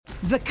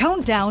The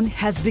countdown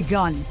has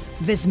begun.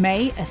 This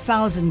May,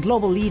 1,000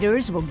 global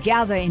leaders will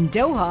gather in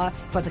Doha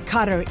for the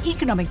Qatar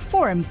Economic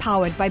Forum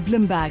powered by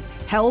Bloomberg,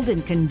 held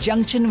in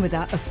conjunction with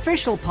our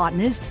official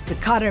partners, the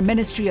Qatar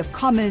Ministry of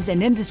Commerce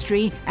and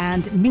Industry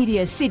and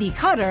Media City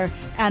Qatar,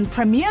 and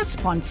premier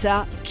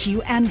sponsor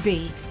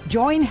QNB.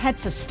 Join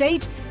heads of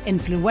state,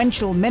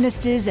 influential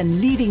ministers,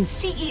 and leading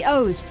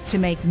CEOs to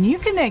make new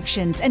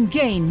connections and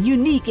gain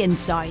unique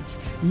insights.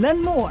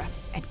 Learn more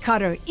at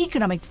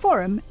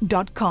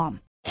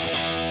QatarEconomicForum.com.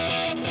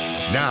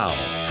 Now,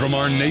 from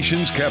our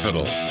nation's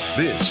capital,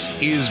 this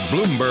is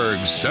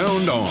Bloomberg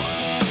Sound On.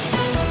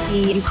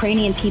 The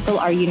Ukrainian people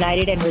are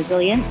united and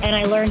resilient, and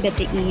I learned that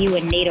the EU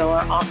and NATO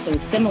are also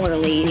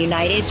similarly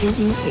united.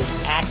 Putin is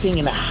acting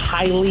in a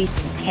highly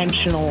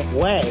intentional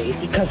way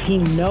because he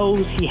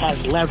knows he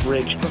has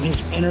leverage from his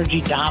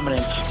energy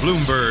dominance.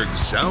 Bloomberg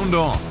Sound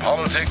On.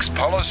 Politics,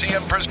 policy,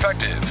 and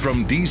perspective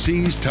from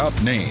D.C.'s top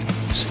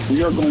names.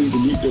 We are going to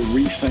need to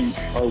rethink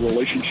our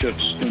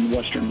relationships in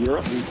Western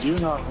Europe. We do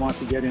not want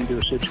to get into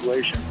a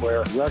situation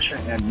where Russia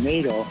and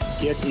NATO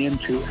get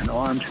into an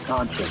armed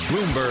conflict.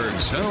 Bloomberg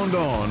Sound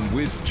On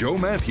with Joe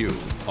Matthew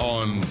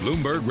on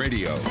Bloomberg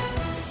Radio.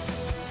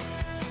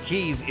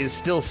 Kyiv is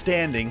still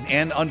standing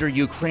and under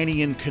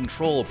Ukrainian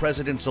control.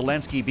 President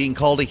Zelensky being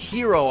called a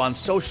hero on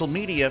social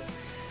media.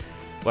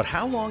 But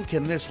how long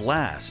can this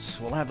last?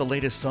 We'll have the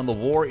latest on the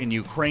war in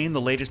Ukraine,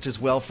 the latest as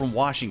well from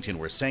Washington,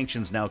 where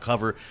sanctions now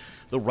cover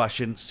the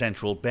Russian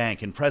central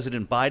bank. And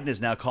President Biden is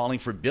now calling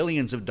for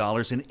billions of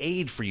dollars in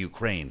aid for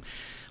Ukraine.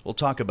 We'll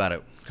talk about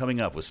it coming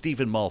up with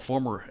Stephen Mull,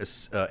 former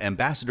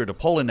ambassador to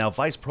Poland, now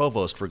vice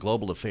provost for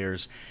global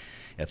affairs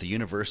at the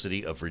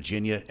University of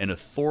Virginia, an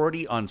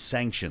authority on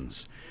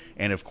sanctions.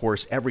 And, of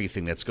course,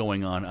 everything that's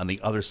going on the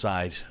other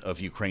side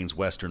of Ukraine's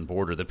western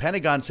border. The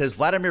Pentagon says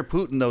Vladimir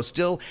Putin, though,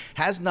 still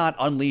has not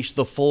unleashed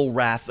the full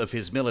wrath of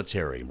his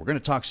military. We're going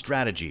to talk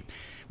strategy,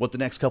 what the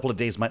next couple of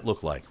days might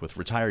look like, with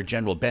retired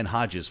General Ben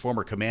Hodges,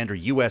 former commander,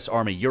 U.S.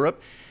 Army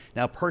Europe,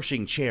 now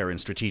Pershing Chair in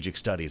Strategic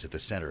Studies at the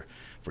Center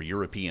for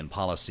European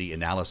Policy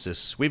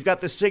Analysis. We've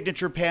got the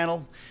signature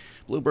panel.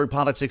 Bloomberg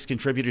Politics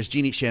contributors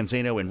Jeannie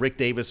Shanzano and Rick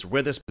Davis are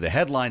with us. The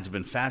headlines have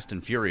been fast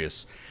and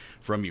furious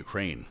from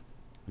Ukraine.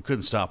 We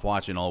couldn't stop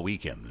watching all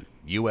weekend.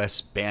 The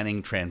U.S.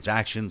 banning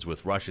transactions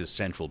with Russia's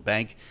central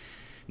bank.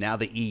 Now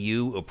the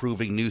EU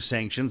approving new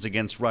sanctions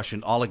against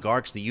Russian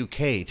oligarchs. The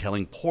U.K.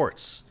 telling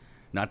ports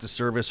not to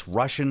service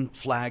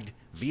Russian-flagged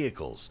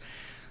vehicles.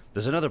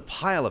 There's another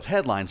pile of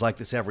headlines like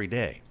this every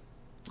day.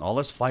 All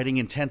this fighting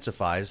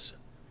intensifies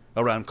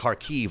around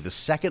Kharkiv, the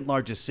second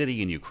largest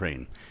city in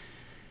Ukraine,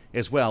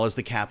 as well as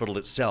the capital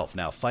itself.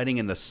 Now fighting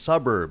in the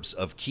suburbs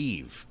of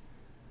Kyiv.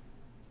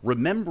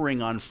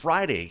 Remembering on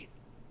Friday,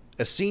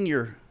 a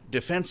senior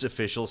defense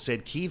official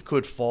said Kyiv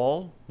could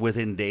fall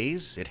within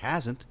days. It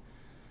hasn't.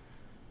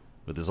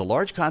 But there's a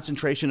large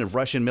concentration of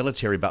Russian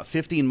military about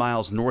 15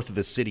 miles north of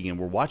the city, and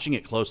we're watching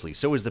it closely.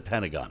 So is the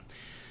Pentagon,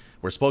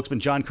 where spokesman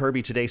John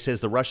Kirby today says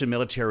the Russian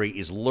military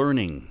is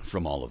learning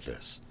from all of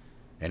this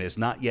and has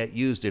not yet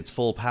used its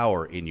full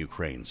power in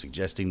Ukraine,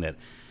 suggesting that,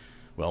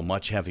 well,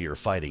 much heavier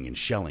fighting and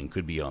shelling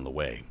could be on the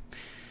way.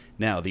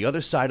 Now, the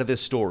other side of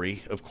this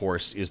story, of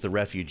course, is the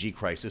refugee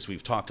crisis.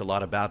 We've talked a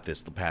lot about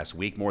this the past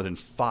week. More than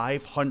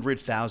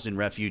 500,000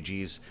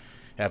 refugees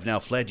have now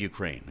fled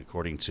Ukraine,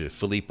 according to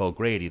Filippo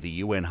Gradi, the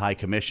UN High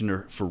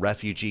Commissioner for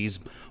Refugees.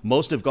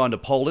 Most have gone to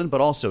Poland, but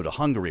also to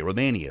Hungary,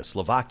 Romania,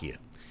 Slovakia.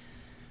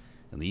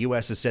 And the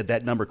U.S. has said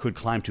that number could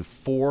climb to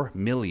 4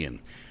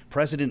 million.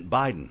 President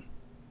Biden,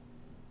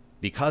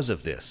 because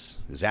of this,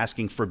 is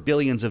asking for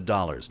billions of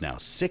dollars now,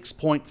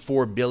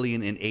 $6.4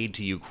 billion in aid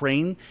to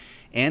Ukraine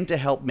and to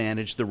help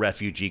manage the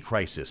refugee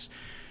crisis.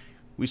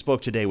 We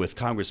spoke today with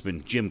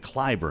Congressman Jim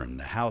Clyburn.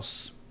 The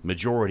House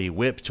Majority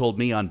Whip told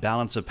me on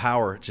Balance of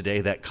Power today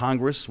that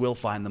Congress will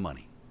find the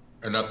money.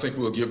 And I think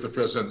we'll give the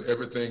president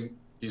everything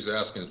he's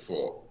asking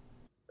for.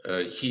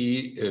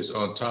 He is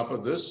on top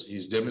of this.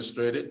 He's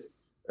demonstrated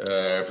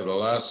for the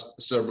last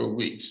several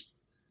weeks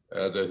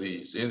that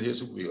he's in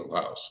his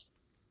wheelhouse.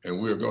 And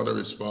we're going to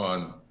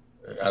respond,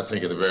 I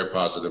think, in a very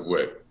positive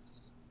way.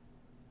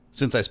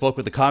 Since I spoke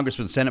with the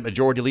Congressman, Senate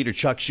Majority Leader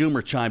Chuck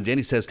Schumer chimed in.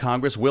 He says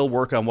Congress will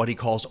work on what he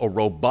calls a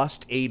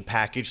robust aid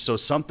package, so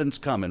something's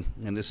coming.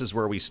 And this is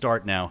where we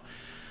start now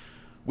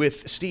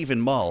with Stephen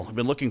Mull. I've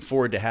been looking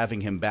forward to having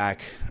him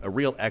back, a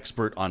real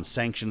expert on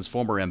sanctions,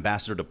 former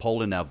ambassador to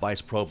Poland, now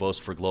vice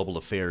provost for global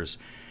affairs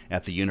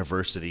at the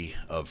University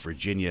of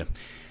Virginia.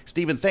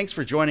 Stephen, thanks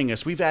for joining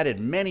us. We've added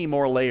many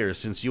more layers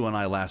since you and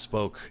I last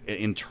spoke.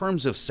 In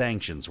terms of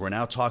sanctions, we're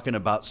now talking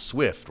about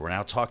SWIFT. We're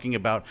now talking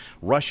about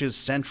Russia's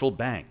central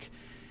bank.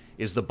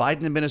 Is the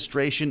Biden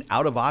administration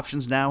out of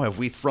options now? Have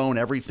we thrown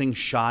everything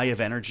shy of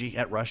energy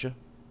at Russia?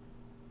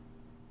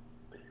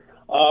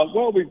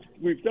 Well,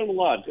 we've done a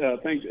lot.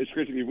 Thanks. It's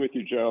great to be with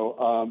you,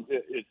 Joe.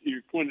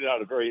 You pointed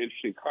out a very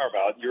interesting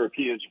carve-out.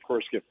 Europeans, of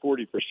course, get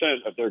 40%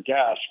 of their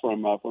gas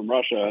from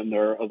Russia, and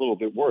they're a little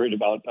bit worried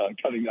about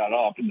cutting that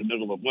off in the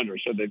middle of winter.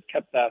 So they've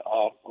kept that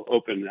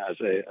open as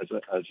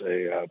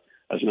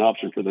an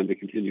option for them to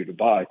continue to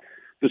buy.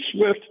 The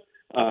SWIFT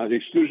The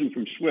exclusion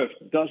from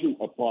SWIFT doesn't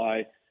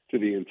apply to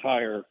the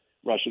entire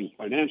Russian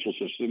financial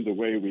system the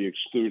way we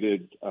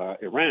excluded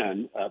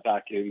Iran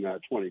back in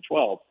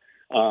 2012.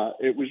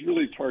 It was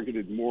really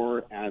targeted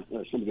more at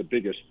some of the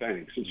biggest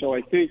banks. And so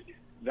I think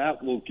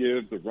that will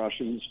give the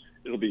Russians,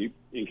 it'll be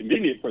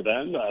inconvenient for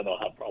them. They'll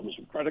have problems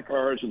with credit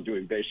cards and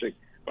doing basic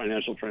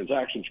financial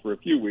transactions for a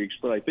few weeks.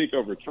 But I think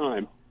over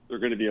time, they're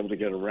going to be able to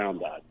get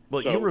around that.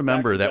 Well, so you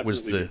remember that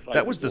was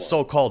the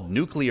so-called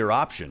nuclear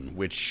option,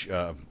 which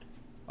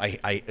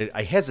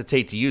I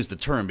hesitate to use the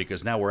term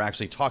because now we're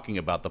actually talking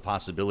about the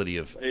possibility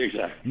of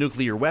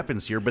nuclear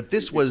weapons here. But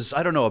this was,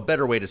 I don't know a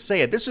better way to say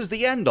it. This is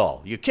the end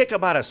all. You kick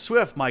them out of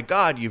SWIFT. My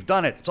God, you've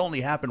done it. It's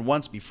only happened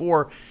once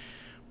before.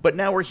 But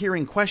now we're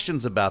hearing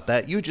questions about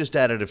that. You just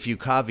added a few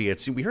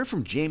caveats. We heard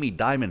from Jamie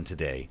Dimon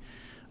today,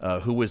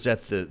 who was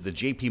at the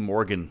JP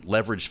Morgan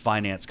Leveraged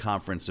Finance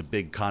Conference, a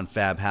big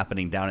confab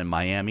happening down in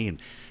Miami.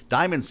 And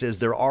Dimon says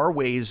there are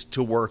ways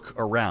to work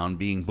around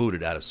being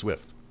booted out of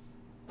SWIFT.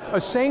 A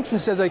sanction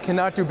says I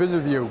cannot do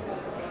business with you.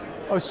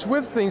 A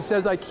SWIFT thing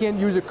says I can't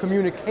use a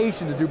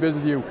communication to do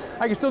business with you.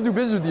 I can still do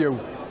business with you.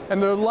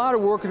 And there are a lot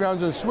of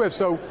workarounds in SWIFT.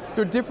 So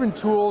there are different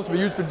tools to be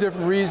used for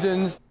different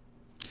reasons.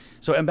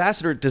 So,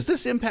 Ambassador, does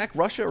this impact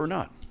Russia or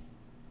not?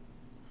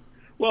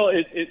 Well,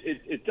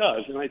 it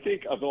does. And I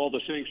think of all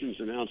the sanctions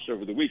announced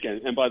over the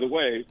weekend, and by the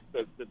way,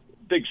 the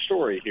big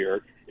story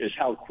here is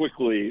how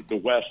quickly the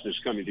West is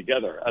coming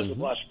together. As of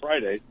last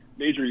Friday,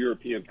 major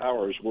European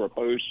powers were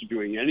opposed to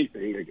doing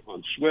anything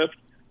on SWIFT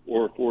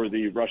or for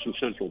the Russian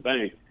central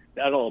bank.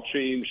 That all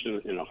changed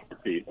in a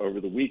heartbeat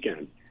over the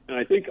weekend. And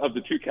I think of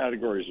the two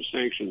categories of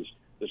sanctions,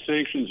 the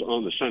sanctions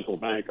on the central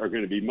bank are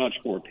going to be much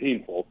more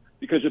painful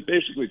because it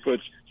basically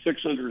puts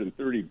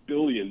 $630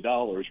 billion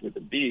with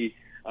a B,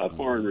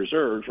 foreign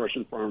reserves,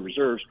 Russian foreign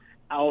reserves,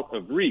 out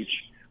of reach,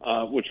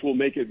 which will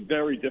make it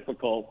very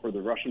difficult for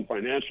the Russian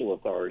financial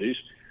authorities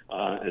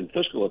and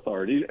fiscal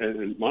authorities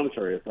and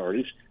monetary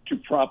authorities to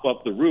prop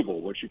up the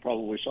ruble, which you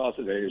probably saw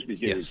today is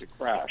beginning to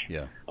crash.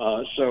 Yeah.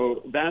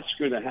 So that's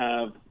going to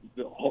have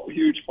the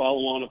huge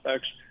follow-on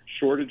effects,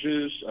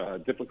 shortages,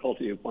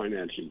 difficulty in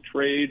financing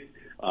trade,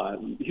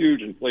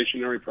 huge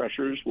inflationary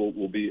pressures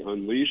will be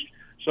unleashed.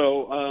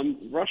 So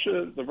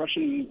the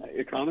Russian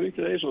economy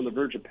today is on the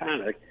verge of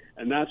panic,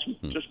 and that's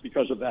just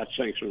because of that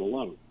sanction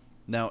alone.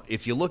 Now,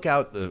 if you look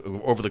out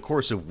over the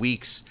course of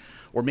weeks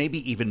or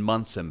maybe even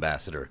months,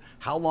 Ambassador,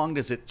 how long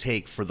does it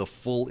take for the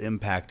full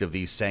impact of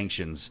these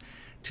sanctions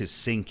to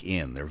sink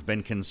in? There have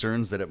been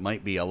concerns that it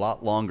might be a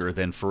lot longer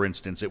than, for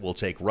instance, it will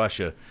take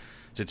Russia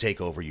to take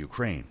over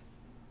Ukraine.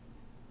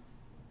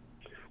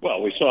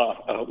 Well, we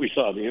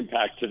saw the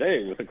impact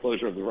today with the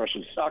closure of the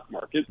Russian stock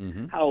market.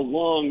 How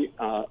long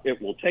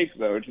it will take,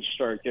 though, to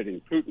start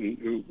getting Putin,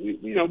 who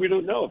we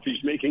don't know if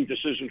he's making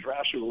decisions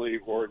rationally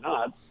or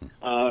not.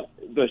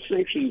 The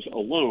sanctions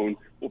alone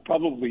will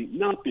probably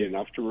not be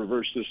enough to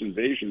reverse this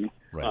invasion.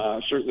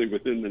 Certainly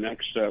within the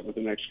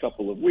next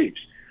couple of weeks.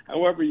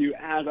 However, you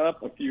add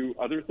up a few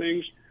other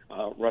things.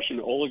 Russian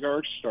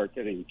oligarchs start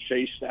getting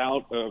chased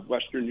out of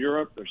Western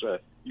Europe. There's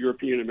a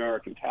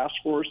European-American task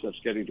force that's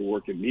getting to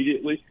work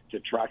immediately to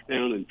track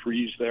down and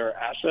freeze their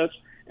assets.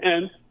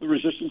 And the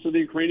resistance of the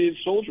Ukrainian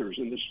soldiers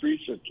in the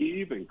streets of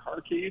Kyiv and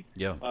Kharkiv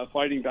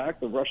fighting back.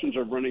 The Russians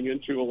are running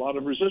into a lot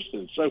of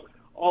resistance. So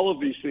all of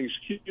these things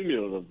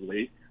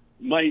cumulatively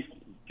might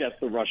get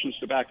the Russians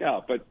to back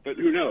out. But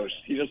who knows?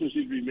 He doesn't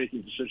seem to be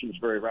making decisions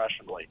very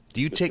rationally.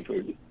 Do you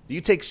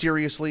take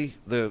seriously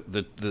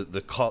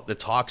the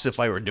talks,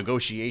 or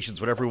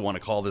negotiations, whatever we want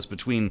to call this,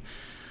 between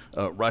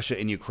Russia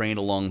and Ukraine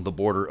along the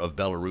border of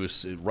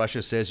Belarus?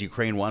 Russia says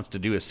Ukraine wants to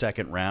do a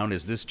second round.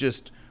 Is this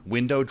just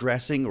window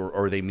dressing, or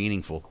are they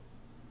meaningful?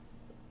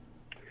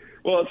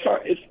 Well,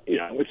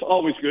 it's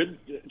always good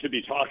to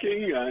be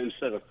talking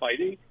instead of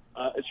fighting.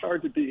 It's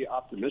hard to be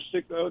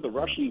optimistic, though. The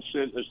Russians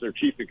sent as their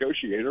chief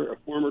negotiator a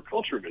former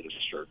culture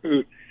minister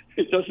who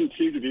it doesn't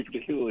seem to be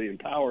particularly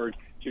empowered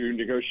to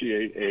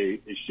negotiate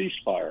a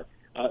ceasefire.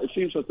 It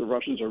seems that the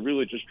Russians are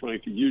really just trying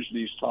to use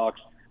these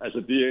talks as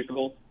a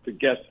vehicle to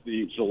get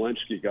the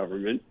Zelensky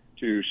government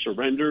to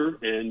surrender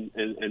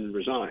and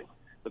resign.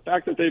 The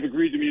fact that they've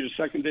agreed to meet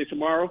a second day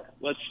tomorrow,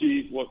 let's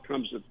see what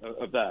comes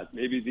of that.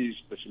 Maybe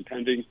this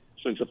impending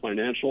sense of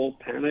financial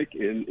panic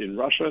in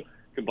Russia,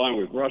 combined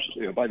with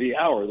Russia, by the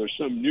hour, there's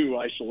some new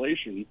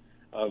isolation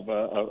of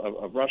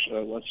Russia.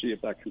 Let's see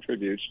if that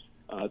contributes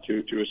to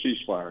a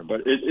ceasefire.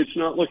 But it's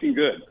not looking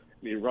good.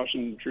 I mean,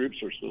 Russian troops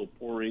are still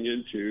pouring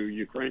into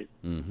Ukraine.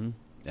 And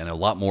a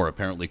lot more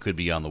apparently could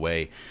be on the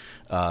way.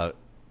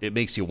 It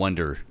makes you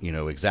wonder,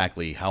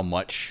 exactly how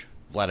much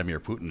Vladimir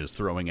Putin is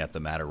throwing at the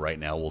matter right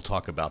now. We'll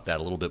talk about that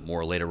a little bit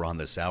more later on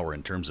this hour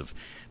in terms of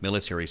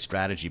military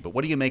strategy. But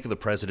what do you make of the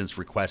president's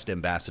request,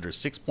 Ambassador?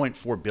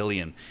 $6.4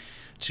 billion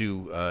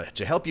to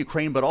help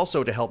Ukraine, but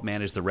also to help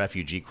manage the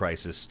refugee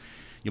crisis.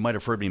 You might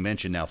have heard me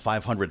mention now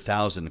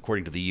 500,000,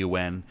 according to the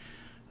UN.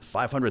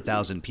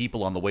 500,000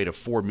 people on the way to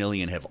 4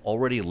 million have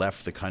already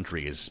left the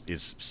country. Is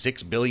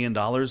 $6 billion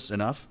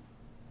enough?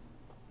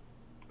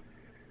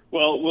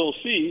 Well, we'll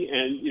see.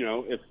 And,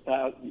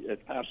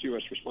 if past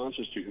U.S.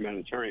 responses to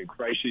humanitarian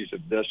crises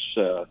of this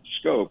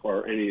scope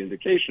are any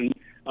indication,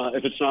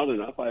 if it's not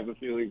enough, I have a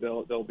feeling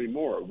there'll be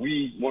more.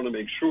 We want to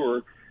make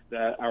sure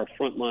that our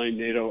frontline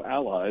NATO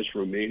allies,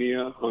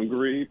 Romania,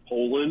 Hungary,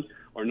 Poland,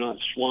 are not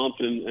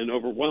swamped and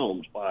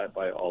overwhelmed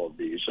by all of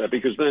these,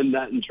 because then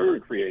that in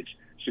turn creates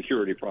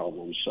security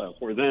problems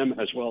for them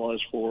as well as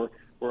for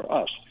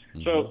us.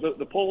 Mm-hmm. So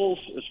the Poles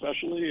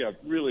especially have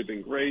really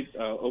been great,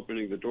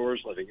 opening the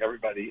doors, letting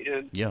everybody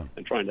in,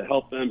 and trying to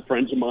help them.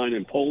 Friends of mine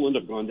in Poland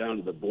have gone down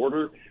to the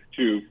border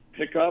to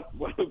pick up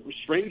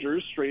strange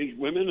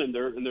women and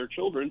their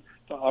children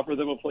to offer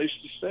them a place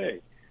to stay.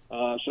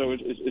 So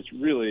it's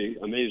really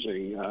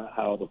amazing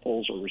how the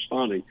Poles are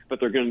responding,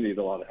 but they're going to need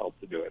a lot of help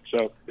to do it.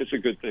 So it's a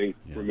good thing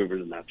we're moving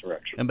in that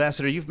direction.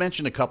 Ambassador, you've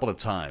mentioned a couple of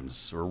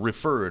times, or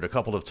referred a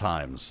couple of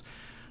times,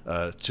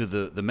 to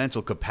the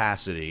mental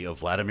capacity of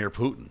Vladimir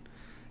Putin.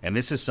 And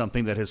this is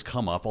something that has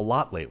come up a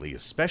lot lately,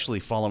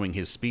 especially following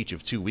his speech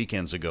of 2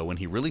 weekends ago when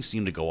he really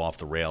seemed to go off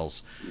the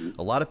rails.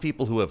 A lot of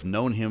people who have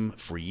known him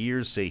for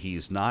years say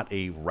he's not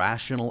a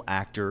rational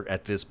actor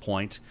at this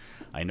point.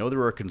 I know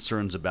there are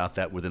concerns about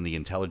that within the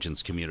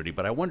intelligence community,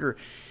 but I wonder,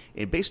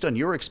 based on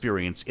your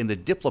experience in the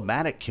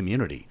diplomatic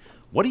community,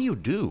 what do you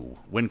do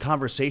when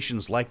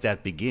conversations like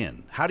that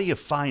begin? How do you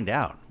find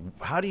out?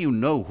 How do you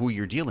know who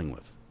you're dealing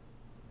with?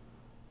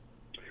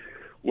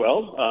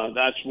 Well,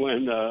 that's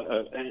when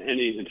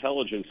any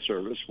intelligence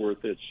service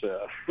worth its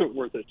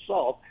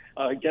salt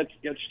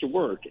gets to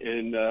work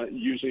and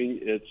using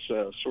its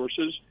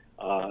sources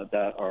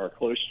that are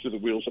close to the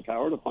wheels of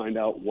power to find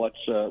out what's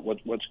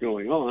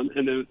going on,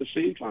 and then at the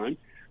same time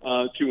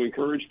to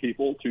encourage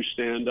people to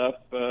stand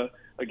up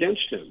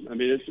against him. I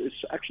mean, it's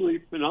actually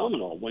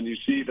phenomenal when you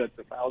see that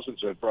the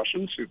thousands of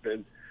Russians who've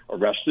been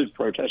arrested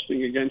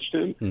protesting against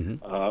him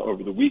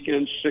over the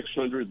weekend,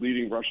 600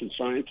 leading Russian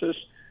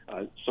scientists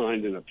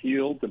signed an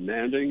appeal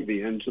demanding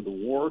the end to the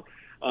war.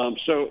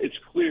 So it's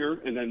clear,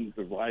 and then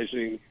the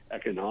rising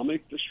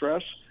economic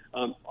distress,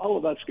 all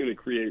of that's going to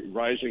create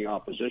rising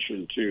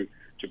opposition to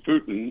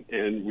Putin,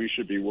 and we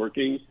should be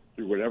working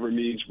through whatever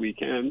means we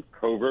can,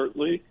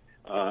 covertly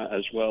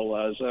as well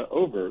as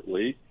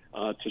overtly,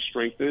 to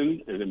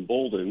strengthen and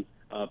embolden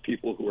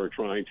people who are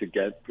trying to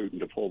get Putin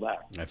to pull back.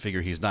 I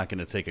figure he's not going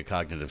to take a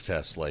cognitive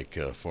test like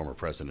former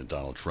President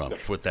Donald Trump.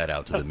 Put that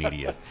out to the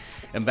media.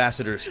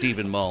 Ambassador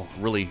Stephen Mull,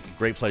 really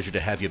great pleasure to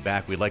have you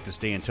back. We'd like to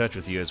stay in touch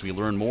with you as we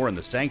learn more and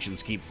the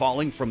sanctions keep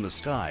falling from the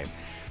sky.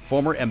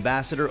 Former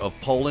Ambassador of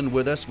Poland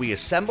with us. We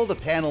assemble the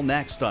panel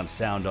next on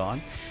Sound On.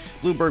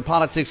 Bloomberg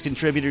Politics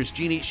contributors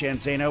Jeannie Sheehan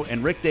Zaino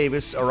and Rick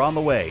Davis are on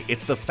the way.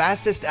 It's the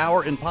fastest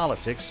hour in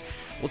politics.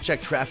 We'll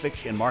check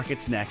traffic and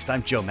markets next.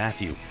 I'm Joe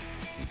Matthew.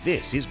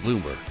 This is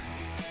Bloomberg.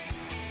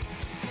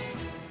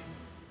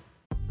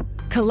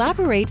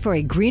 Collaborate for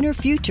a greener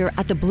future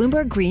at the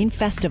Bloomberg Green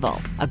Festival,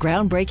 a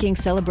groundbreaking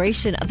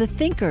celebration of the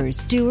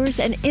thinkers, doers,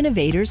 and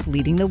innovators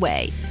leading the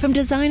way. From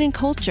design and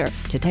culture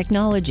to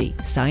technology,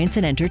 science,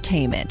 and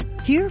entertainment.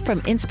 Hear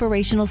from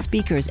inspirational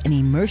speakers and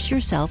immerse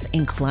yourself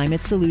in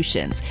climate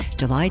solutions.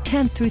 July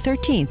 10th through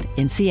 13th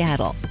in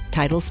Seattle.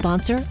 Title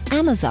sponsor,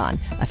 Amazon.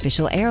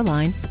 Official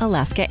airline,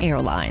 Alaska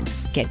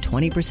Airlines. Get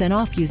 20%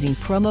 off using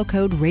promo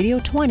code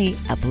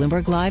Radio20 at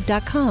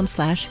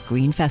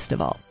BloombergLive.com/Green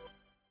Festival.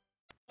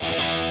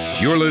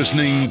 You're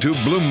listening to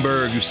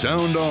Bloomberg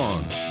Sound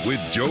On with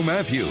Joe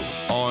Matthew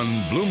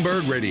on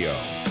Bloomberg Radio.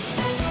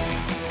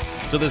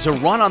 So there's a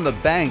run on the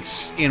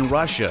banks in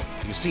Russia.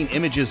 You've seen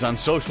images on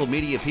social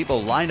media,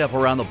 people lined up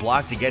around the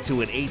block to get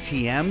to an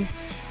ATM.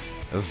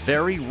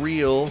 Very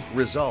real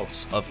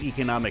results of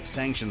economic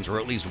sanctions, or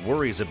at least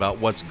worries about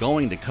what's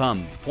going to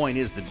come. The point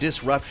is the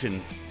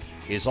disruption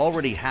is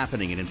already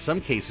happening, and in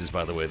some cases,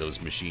 by the way,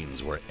 those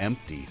machines were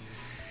empty.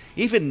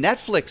 Even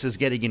Netflix is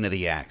getting into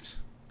the act.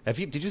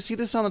 Did you see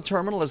this on the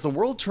terminal? As the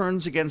world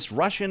turns against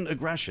Russian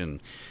aggression,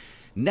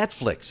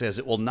 Netflix says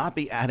it will not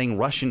be adding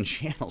Russian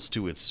channels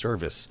to its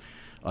service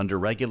under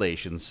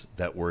regulations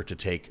that were to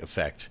take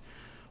effect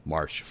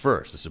March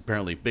 1st. This is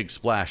apparently a big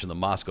splash in the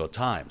Moscow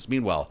Times.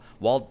 Meanwhile,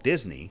 Walt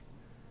Disney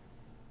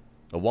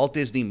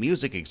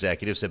music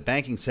executive said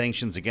banking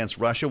sanctions against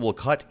Russia will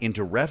cut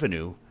into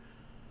revenue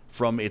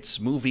from its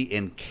movie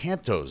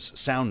Encanto's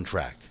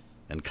soundtrack.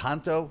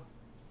 Encanto?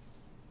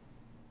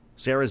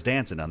 Sarah's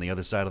dancing on the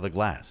other side of the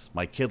glass.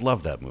 My kid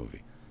loved that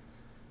movie.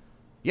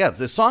 Yeah,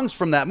 the songs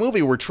from that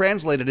movie were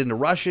translated into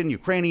Russian,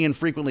 Ukrainian,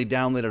 frequently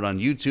downloaded on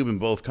YouTube in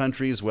both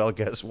countries. Well,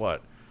 guess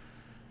what?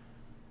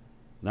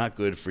 Not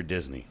good for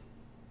Disney.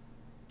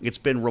 It's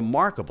been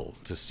remarkable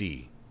to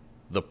see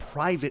the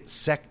private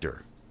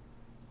sector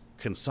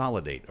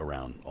consolidate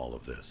around all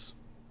of this.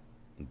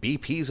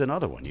 BP's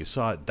another one. You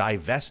saw it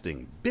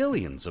divesting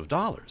billions of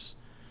dollars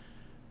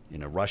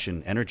in a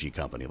Russian energy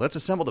company. Let's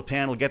assemble the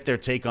panel, get their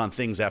take on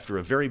things after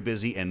a very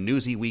busy and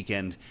newsy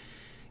weekend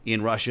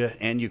in Russia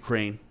and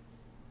Ukraine.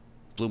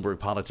 Bloomberg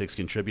Politics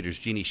contributors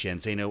Jeannie Sheehan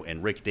Zaino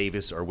and Rick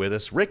Davis are with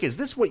us. Rick, is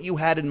this what you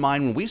had in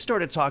mind when we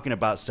started talking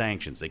about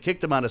sanctions? They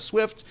kicked them out of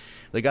SWIFT.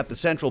 They got the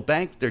central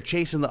bank. They're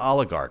chasing the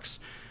oligarchs.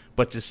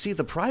 But to see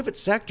the private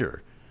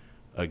sector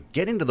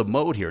get into the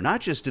mode here,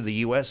 not just in the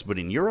U.S., but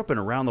in Europe and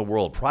around the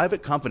world,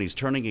 private companies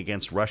turning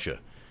against Russia,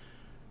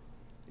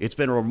 it's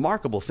been a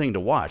remarkable thing to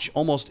watch,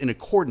 almost in a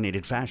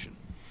coordinated fashion.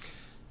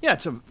 Yeah,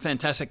 it's a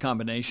fantastic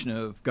combination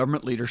of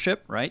government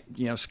leadership, right?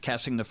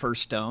 Casting the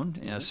first stone,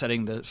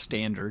 setting the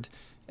standard,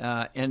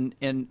 and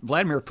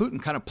Vladimir Putin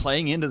kind of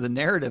playing into the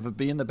narrative of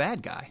being the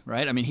bad guy,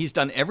 right? I mean, he's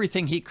done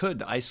everything he could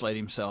to isolate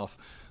himself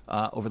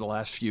over the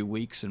last few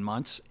weeks and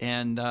months,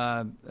 and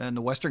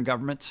the Western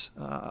governments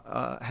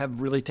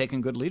have really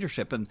taken good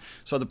leadership, and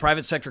so the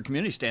private sector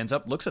community stands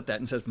up, looks at that,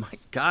 and says, "My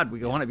God,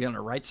 we want to be on the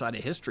right side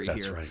of history here.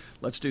 That's right.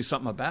 Let's do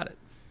something about it."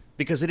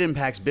 Because it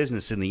impacts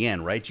business in the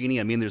end, right, Jeannie?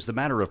 I mean, there's the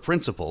matter of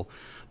principle,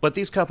 but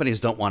these companies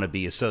don't want to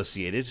be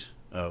associated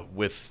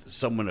with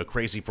a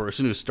crazy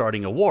person who's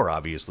starting a war,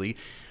 obviously.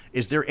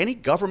 Is there any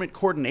government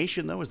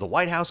coordination, though? Is the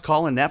White House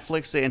calling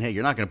Netflix saying, hey,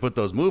 you're not going to put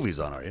those movies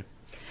on, are you?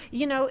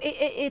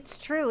 It's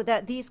true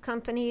that these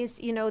companies,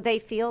 they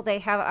feel they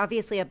have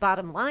obviously a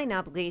bottom line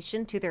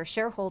obligation to their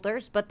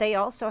shareholders, but they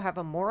also have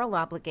a moral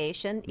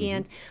obligation. Mm-hmm.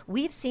 And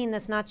we've seen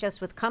this not just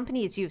with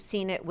companies. You've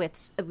seen it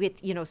with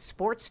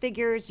sports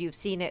figures. You've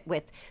seen it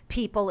with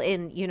people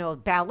in,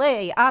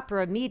 ballet,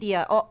 opera,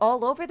 media,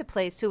 all over the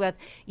place who have,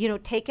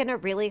 taken a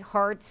really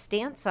hard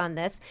stance on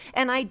this.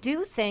 And I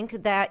do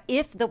think that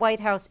if the White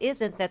House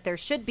isn't, that there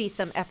should be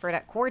some effort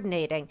at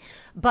coordinating.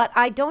 But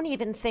I don't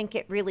even think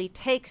it really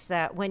takes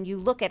that when you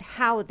look at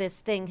how this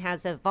thing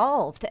has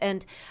evolved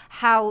and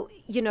how,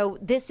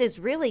 this is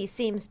really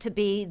seems to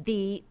be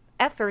the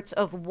efforts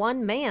of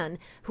one man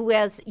who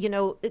has,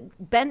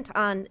 bent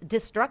on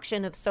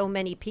destruction of so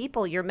many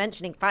people. You're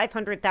mentioning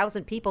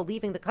 500,000 people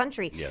leaving the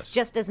country, yes,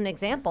 just as an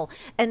example.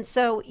 And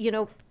so,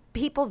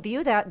 people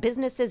view that,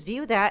 businesses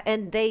view that,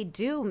 and they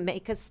do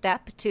make a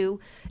step to,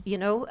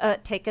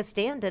 take a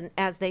stand, and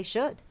as they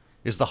should.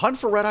 Is the hunt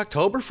for Red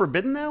October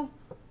forbidden now?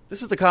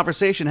 This is the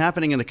conversation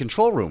happening in the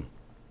control room.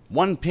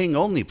 One ping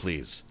only,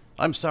 please.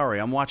 I'm sorry,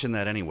 I'm watching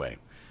that anyway.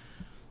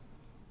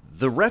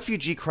 The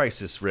refugee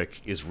crisis, Rick,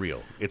 is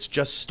real. It's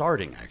just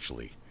starting,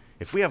 actually.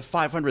 If we have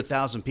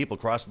 500,000 people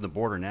crossing the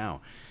border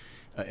now,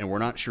 and we're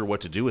not sure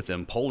what to do with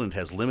them, Poland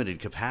has limited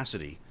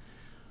capacity.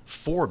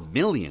 4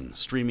 million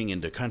streaming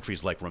into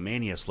countries like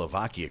Romania,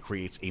 Slovakia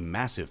creates a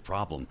massive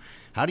problem.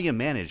 How do you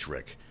manage,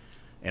 Rick?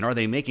 And are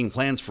they making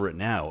plans for it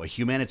now? A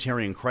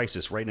humanitarian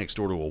crisis right next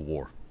door to a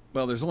war.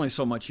 Well, there's only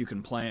so much you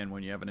can plan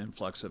when you have an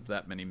influx of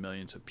that many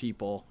millions of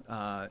people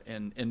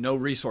and no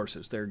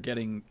resources. They're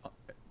getting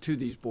to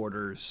these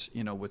borders,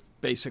 with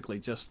basically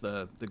just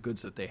the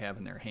goods that they have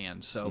in their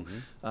hands. So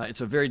it's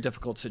a very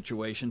difficult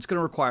situation. It's going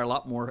to require a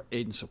lot more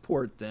aid and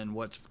support than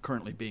what's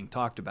currently being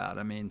talked about.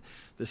 I mean,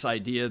 this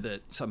idea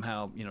that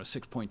somehow,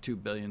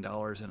 $6.2 billion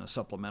in a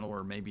supplemental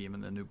or maybe even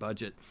the new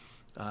budget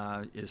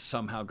is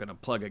somehow going to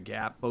plug a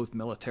gap, both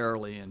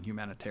militarily and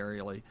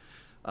humanitarianly.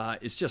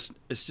 It's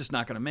just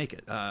not going to make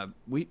it.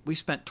 We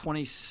spent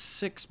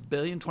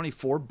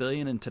 $24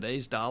 billion in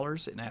today's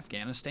dollars in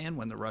Afghanistan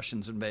when the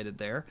Russians invaded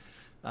there,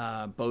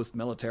 both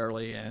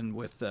militarily and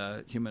with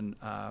human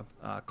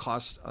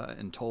cost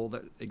and toll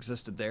that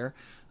existed there.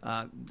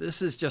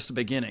 This is just the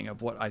beginning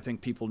of what I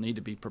think people need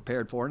to be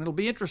prepared for. And it'll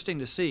be interesting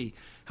to see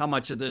how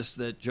much of this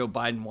that Joe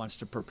Biden wants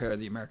to prepare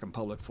the American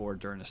public for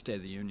during the State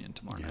of the Union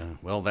tomorrow night.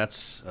 Well,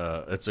 that's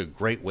a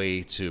great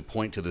way to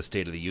point to the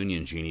State of the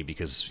Union, Jeannie,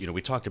 because,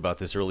 we talked about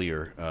this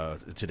earlier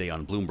today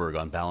on Bloomberg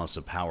on Balance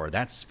of Power.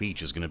 That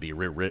speech is going to be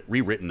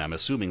rewritten, I'm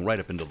assuming, right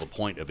up until the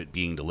point of it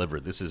being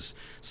delivered. This is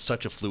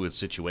such a fluid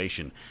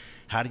situation.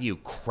 How do you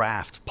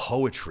craft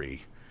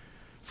poetry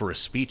for a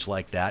speech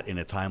like that in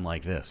a time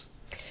like this?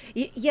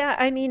 Yeah,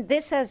 I mean,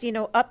 this has,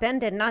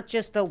 upended not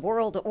just the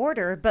world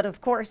order, but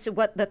of course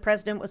what the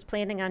president was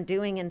planning on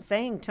doing and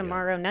saying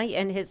tomorrow night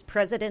in his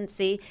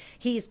presidency.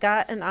 He's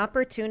got an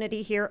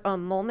opportunity here, a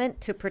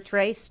moment to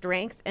portray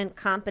strength and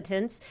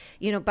competence.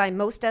 By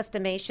most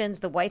estimations,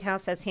 the White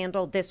House has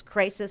handled this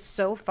crisis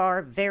so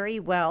far very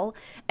well.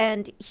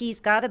 And he's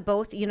got to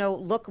both,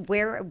 look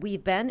where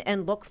we've been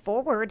and look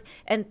forward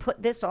and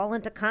put this all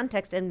into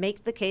context and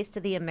make the case to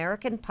the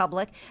American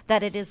public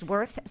that it is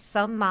worth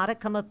some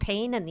modicum of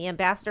pain. And the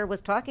ambassador was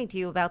talking to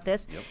you about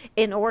this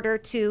in order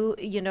to,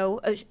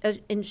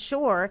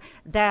 ensure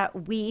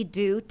that we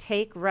do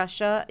take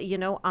Russia,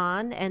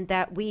 on, and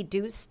that we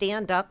do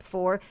stand up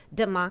for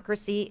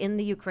democracy in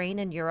the Ukraine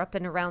and Europe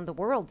and around the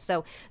world.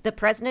 So the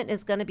president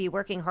is going to be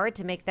working hard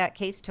to make that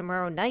case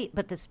tomorrow night.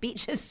 But the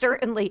speech is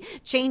certainly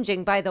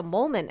changing by the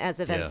moment as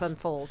events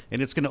unfold.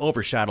 And it's going to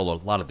overshadow a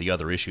lot of the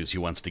other issues he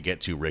wants to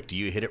get to, Rick. Do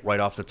you hit it right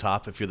off the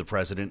top if you're the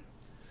president?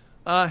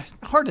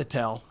 Hard to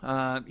tell.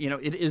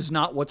 It is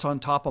not what's on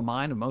top of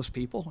mind of most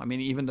people. I mean,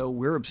 even though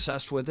we're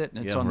obsessed with it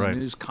and it's on the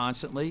news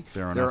constantly,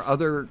 there are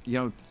other,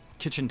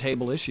 kitchen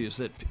table issues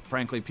that,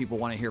 frankly, people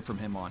want to hear from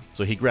him on.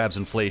 So he grabs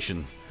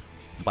inflation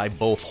by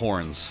both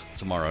horns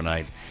tomorrow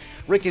night.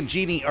 Rick and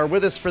Jeannie are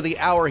with us for the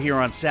hour here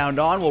on Sound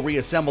On. We'll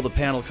reassemble the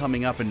panel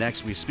coming up, and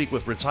next we speak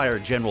with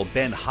retired General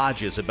Ben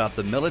Hodges about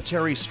the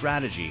military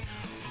strategy.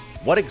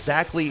 What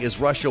exactly is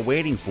Russia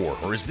waiting for,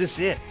 or is this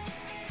it?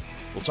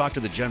 We'll talk to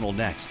the general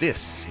next.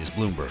 This is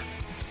Bloomberg.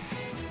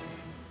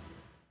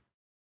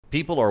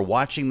 People are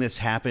watching this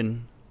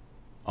happen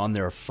on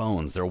their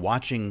phones. They're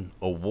watching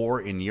a war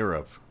in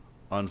Europe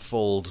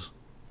unfold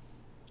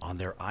on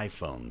their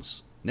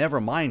iPhones.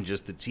 Never mind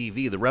just the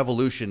TV. The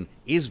revolution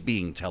is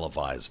being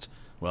televised.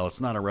 Well,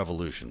 it's not a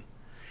revolution.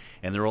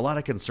 And there are a lot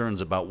of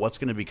concerns about what's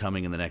going to be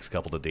coming in the next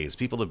couple of days.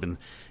 People have been,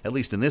 at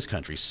least in this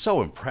country,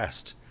 so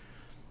impressed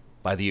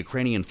by the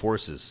Ukrainian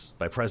forces,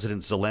 by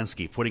President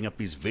Zelensky putting up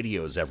these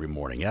videos every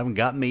morning. You haven't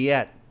gotten me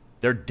yet.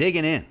 They're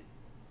digging in.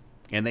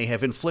 And they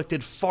have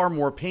inflicted far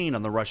more pain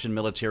on the Russian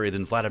military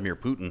than Vladimir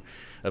Putin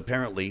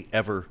apparently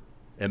ever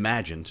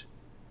imagined.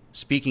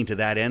 Speaking to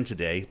that end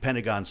today,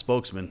 Pentagon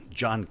spokesman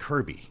John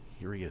Kirby.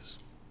 Here he is.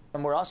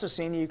 And we're also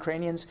seeing the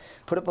Ukrainians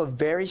put up a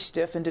very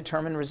stiff and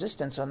determined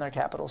resistance on their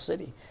capital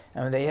city.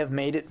 And they have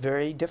made it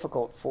very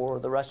difficult for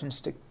the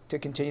Russians to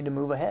continue to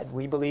move ahead.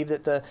 We believe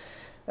that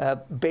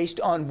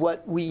based on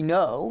what we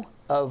know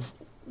of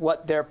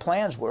what their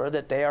plans were,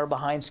 that they are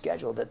behind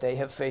schedule, that they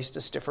have faced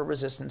a stiffer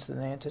resistance than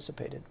they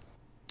anticipated.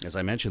 As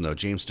I mentioned, though,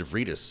 James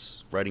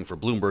Stavridis, writing for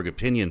Bloomberg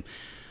Opinion,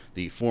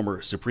 the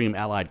former Supreme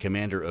Allied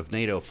Commander of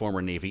NATO,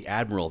 former Navy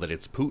Admiral, that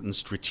it's Putin's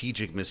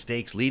strategic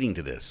mistakes leading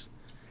to this.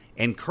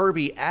 And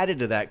Kirby added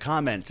to that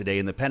comment today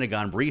in the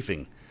Pentagon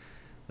briefing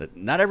that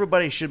not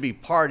everybody should be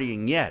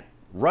partying yet.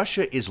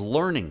 Russia is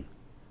learning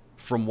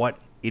from what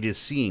it is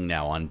seeing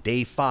now on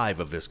day 5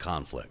 of this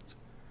conflict.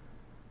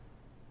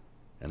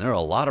 And there are a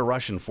lot of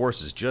Russian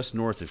forces just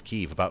north of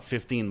Kyiv, about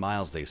 15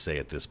 miles, they say,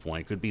 at this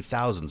point. Could be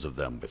thousands of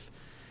them with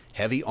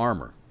heavy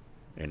armor.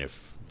 And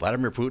if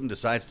Vladimir Putin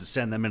decides to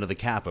send them into the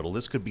capital,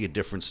 this could be a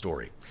different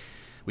story.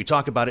 We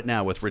talk about it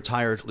now with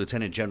retired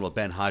Lieutenant General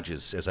Ben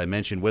Hodges, as I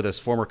mentioned, with us,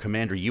 former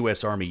Commander,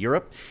 U.S. Army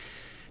Europe,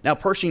 now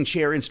Pershing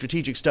Chair in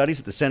Strategic Studies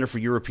at the Center for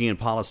European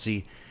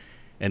Policy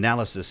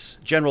Analysis.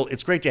 General,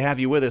 it's great to have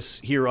you with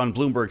us here on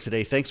Bloomberg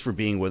today. Thanks for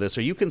being with us.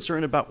 Are you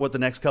concerned about what the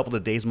next couple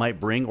of days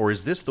might bring, or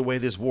is this the way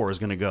this war is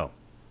going to go?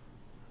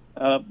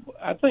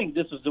 I think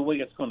this is the way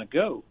it's going to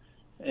go.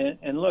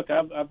 And look,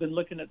 I've been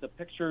looking at the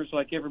pictures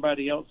like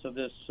everybody else of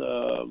this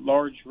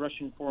large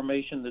Russian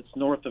formation that's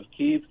north of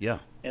Kyiv. Yeah.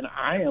 And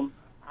I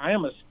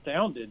am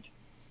astounded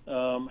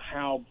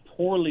how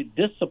poorly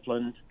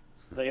disciplined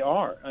they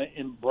are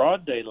in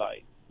broad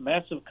daylight,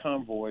 massive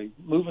convoy,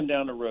 moving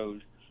down the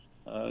road.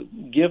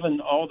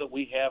 Given all that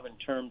we have in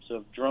terms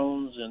of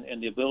drones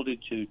and the ability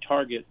to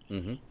target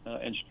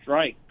and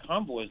strike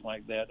convoys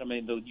like that, I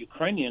mean, the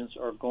Ukrainians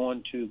are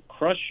going to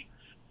crush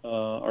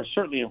or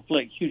certainly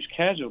inflict huge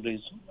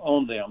casualties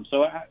on them.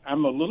 So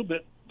I'm a little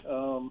bit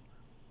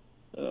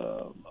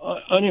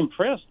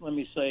unimpressed, let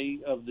me say,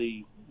 of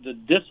the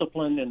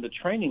discipline and the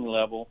training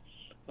level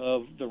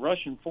of the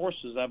Russian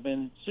forces I've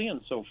been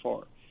seeing so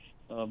far.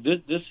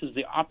 This is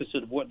the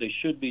opposite of what they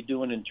should be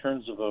doing in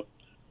terms of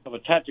a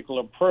tactical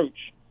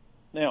approach.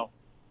 Now,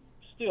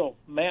 still,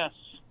 mass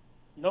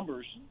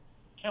numbers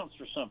counts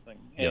for something,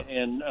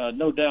 and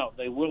no doubt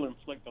they will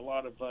inflict a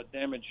lot of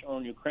damage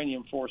on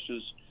Ukrainian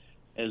forces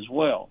as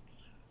well.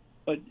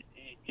 But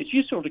it's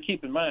useful to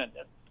keep in mind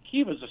that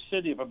Kyiv is a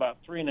city of about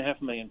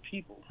 3.5 million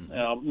people.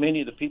 Now, many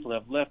of the people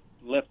have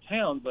left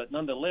town, but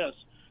nonetheless,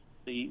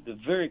 the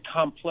very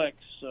complex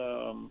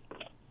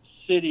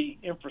city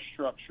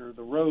infrastructure,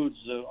 the roads,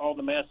 all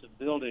the massive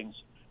buildings,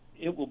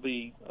 it will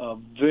be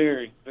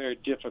very, very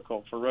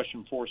difficult for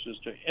Russian forces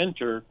to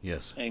enter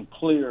and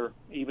clear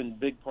even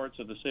big parts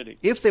of the city.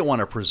 If they want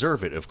to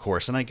preserve it, of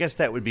course, and I guess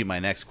that would be my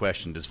next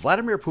question. Does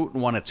Vladimir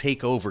Putin want to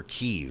take over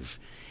Kyiv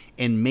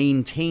and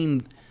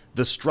maintain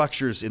the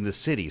structures in the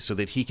city so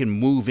that he can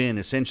move in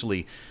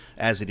essentially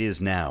as it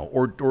is now?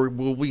 Or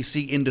will we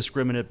see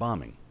indiscriminate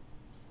bombing?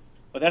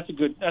 Well,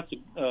 that's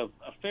a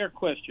fair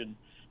question.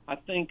 I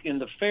think in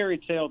the fairy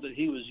tale that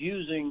he was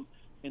using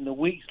in the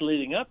weeks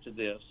leading up to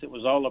this, it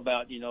was all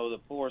about, the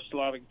poor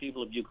Slavic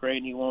people of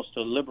Ukraine. He wants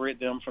to liberate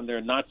them from their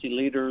Nazi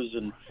leaders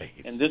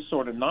and this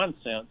sort of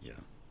nonsense.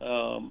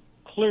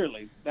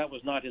 Clearly, that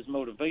was not his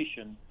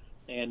motivation.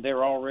 And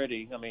they're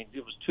already,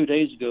 it was 2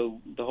 days ago,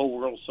 the whole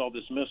world saw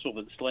this missile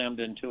that slammed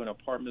into an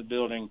apartment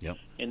building.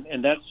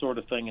 And that sort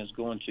of thing is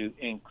going to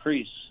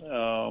increase.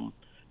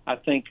 I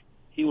think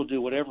he will do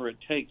whatever it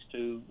takes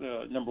to,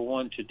 number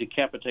one, to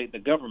decapitate the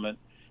government,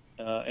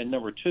 and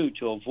number two,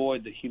 to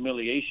avoid the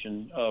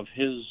humiliation of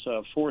his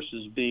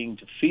forces being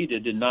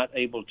defeated and not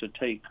able to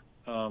take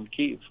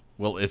Kyiv.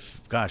 Well, if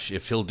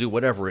he'll do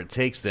whatever it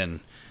takes, then,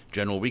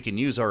 General, we can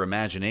use our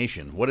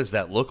imagination. What does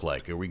that look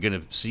like? Are we going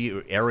to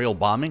see aerial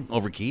bombing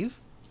over Kyiv?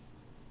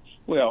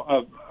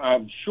 Well,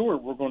 I'm sure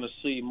we're going to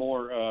see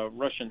more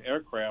Russian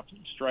aircraft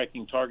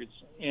striking targets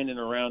in and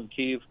around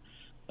Kyiv.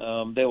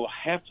 They will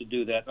have to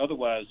do that.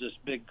 Otherwise, this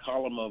big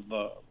column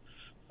of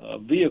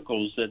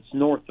vehicles that's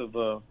north of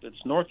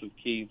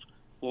Kyiv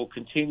will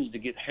continue to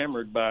get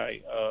hammered by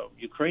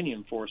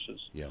Ukrainian forces.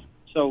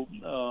 So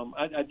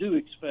I do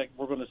expect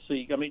we're going to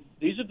see.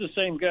 These are the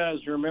same guys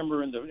you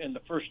remember in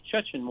the first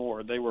Chechen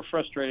war. They were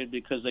frustrated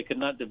because they could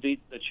not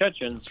defeat the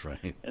Chechens, That's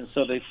right. and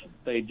so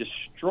they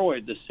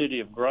destroyed the city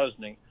of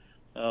Grozny.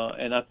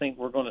 and I think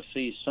we're going to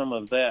see some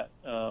of that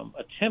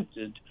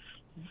attempted.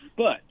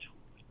 But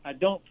I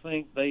don't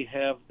think they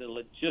have the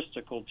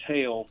logistical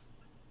tail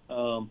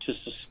to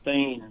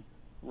sustain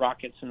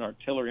rockets and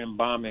artillery and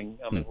bombing.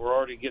 I mean, we're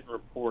already getting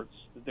reports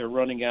that they're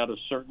running out of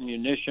certain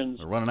munitions.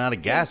 They're running out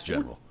of gas,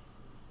 General.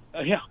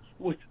 Yeah,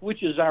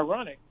 which is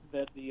ironic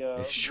that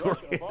the sure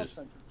Russia of all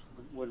countries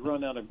would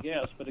run out of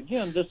gas. But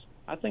again,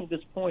 I think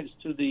this points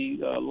to the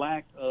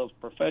lack of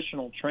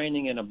professional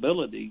training and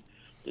ability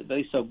that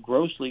they so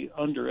grossly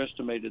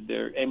underestimated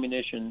their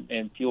ammunition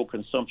and fuel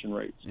consumption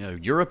rates. You know,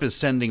 Europe is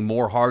sending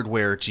more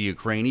hardware to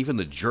Ukraine. Even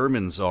the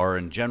Germans are.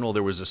 In general,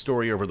 there was a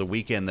story over the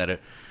weekend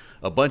that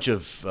a bunch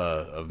of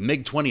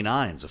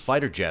MiG-29s, of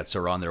fighter jets,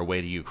 are on their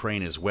way to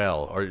Ukraine as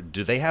well. Or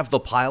do they have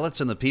the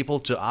pilots and the people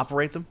to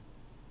operate them?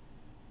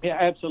 Yeah,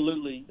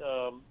 absolutely.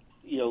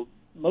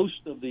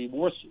 Most of the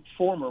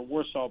former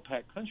Warsaw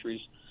Pact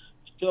countries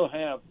still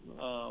have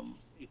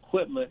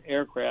equipment,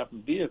 aircraft,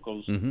 and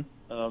vehicles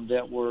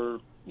that were,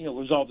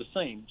 was all the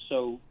same.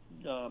 So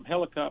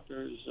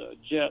helicopters,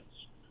 jets,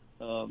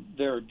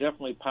 there are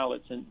definitely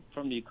pilots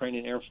from the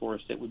Ukrainian Air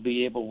Force that would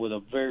be able, with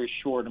a very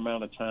short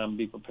amount of time,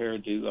 be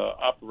prepared to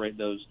operate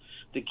those.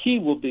 The key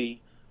will be,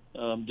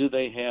 do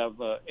they have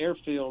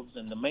airfields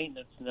and the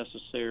maintenance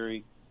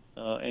necessary,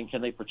 and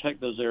can they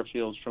protect those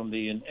airfields from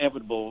the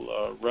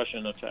inevitable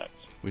Russian attacks?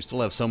 We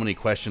still have so many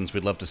questions.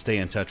 We'd love to stay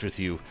in touch with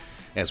you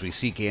as we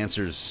seek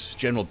answers.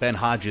 General Ben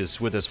Hodges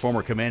with us,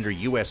 former commander,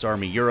 U.S.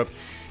 Army Europe,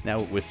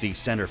 now with the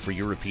Center for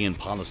European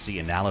Policy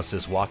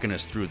Analysis, walking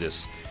us through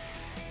this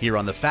here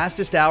on the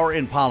fastest hour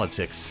in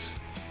politics.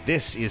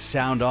 This is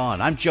Sound On.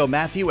 I'm Joe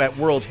Matthew at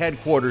World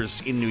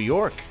Headquarters in New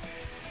York,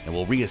 and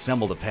we'll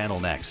reassemble the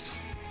panel next.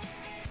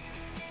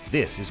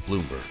 This is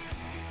Bloomberg.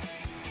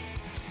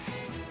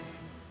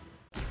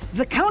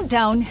 The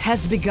countdown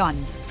has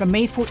begun. From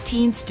May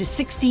 14th to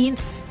 16th,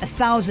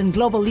 1,000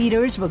 global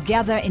leaders will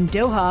gather in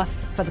Doha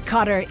for the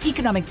Qatar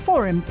Economic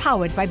Forum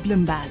powered by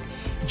Bloomberg.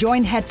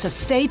 Join heads of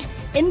state,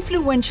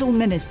 influential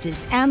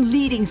ministers, and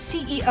leading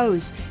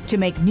CEOs to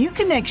make new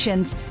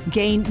connections,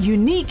 gain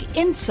unique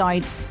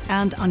insights,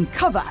 and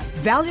uncover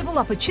valuable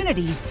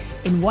opportunities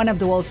in one of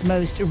the world's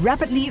most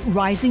rapidly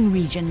rising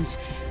regions.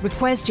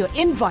 Request your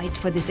invite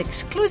for this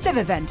exclusive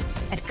event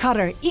at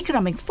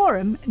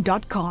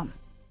QatarEconomicForum.com.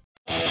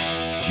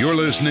 You're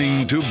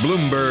listening to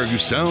Bloomberg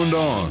Sound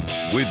On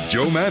with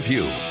Joe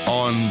Matthew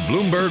on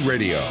Bloomberg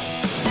Radio.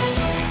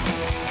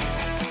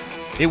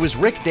 It was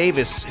Rick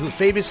Davis who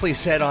famously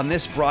said on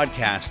this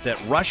broadcast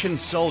that Russian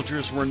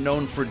soldiers were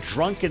known for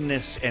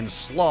drunkenness and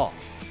sloth.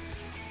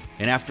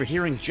 And after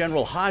hearing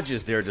General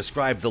Hodges there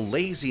describe the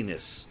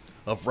laziness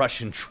of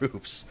Russian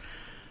troops,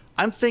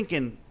 I'm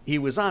thinking he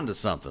was onto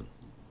something.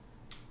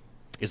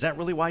 Is that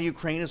really why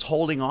Ukraine is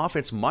holding off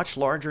its much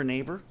larger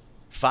neighbor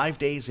 5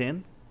 days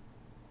in?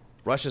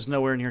 Russia's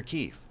nowhere near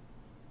Kyiv.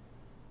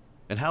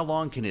 And how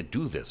long can it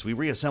do this? We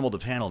reassembled the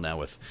panel now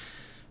with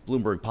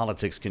Bloomberg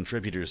Politics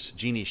contributors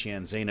Jeannie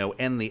Sheehan Zaino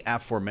and the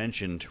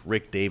aforementioned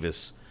Rick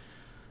Davis.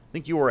 I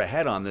think you were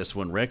ahead on this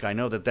one, Rick. I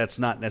know that that's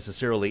not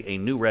necessarily a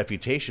new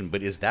reputation,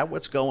 but is that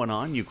what's going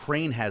on?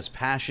 Ukraine has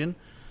passion.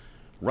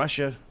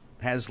 Russia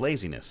has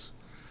laziness.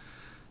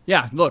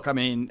 Yeah, look, I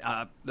mean,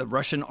 the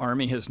Russian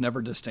army has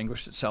never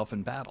distinguished itself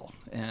in battle,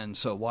 and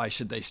so why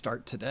should they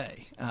start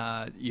today?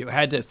 You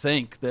had to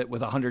think that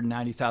with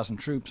 190,000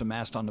 troops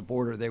amassed on the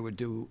border, they would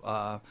do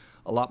a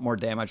lot more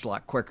damage a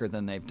lot quicker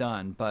than they've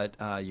done, but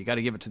you got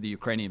to give it to the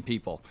Ukrainian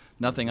people.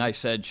 Nothing I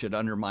said should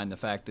undermine the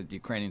fact that the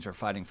Ukrainians are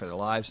fighting for their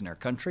lives and their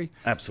country.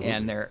 Absolutely.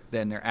 And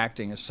they're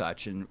acting as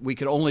such, and we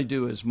could only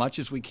do as much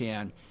as we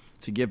can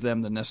to give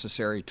them the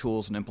necessary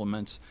tools and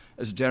implements.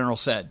 As the general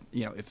said,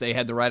 if they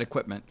had the right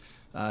equipment,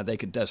 they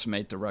could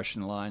decimate the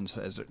Russian lines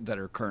that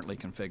are currently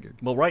configured.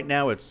 Well, right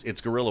now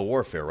it's guerrilla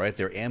warfare, right?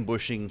 They're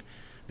ambushing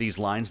these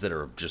lines that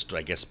are just,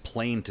 I guess,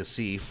 plain to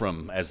see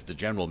from, as the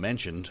general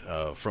mentioned,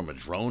 from a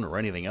drone or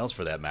anything else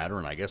for that matter.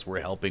 And I guess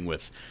we're helping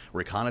with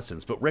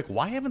reconnaissance. But Rick,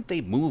 why haven't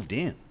they moved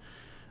in?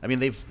 I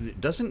mean,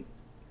 doesn't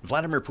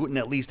Vladimir Putin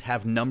at least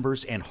have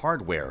numbers and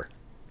hardware?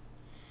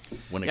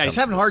 He's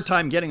having a hard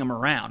time getting them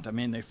around. I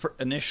mean, the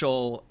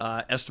initial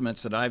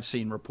estimates that I've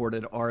seen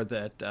reported are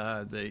that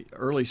the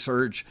early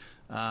surge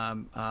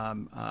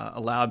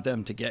allowed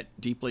them to get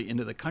deeply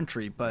into the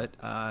country, but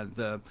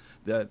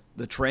the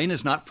terrain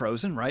is not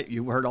frozen, right?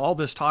 You heard all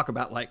this talk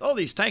about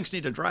these tanks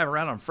need to drive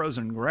around on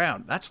frozen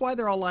ground. That's why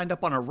they're all lined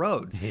up on a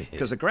road,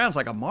 because the ground's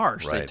like a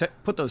marsh. Right. They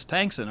put those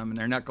tanks in them, and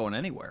they're not going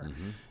anywhere.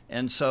 Mm-hmm.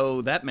 And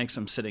so that makes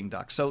them sitting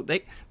ducks. So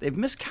they've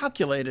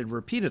miscalculated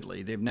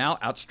repeatedly. They've now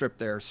outstripped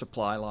their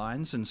supply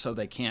lines, and so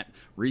they can't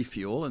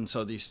refuel. And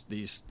so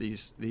these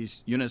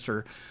units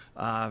are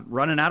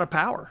running out of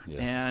power. Yeah.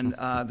 And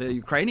the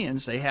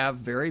Ukrainians, they have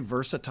very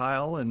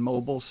versatile and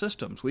mobile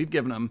systems. We've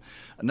given them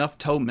enough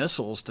TOW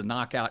missiles to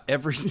knock out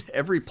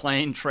every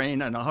plane,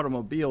 train, and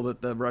automobile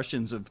that the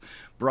Russians have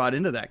brought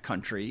into that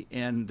country,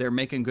 and they're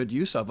making good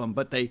use of them.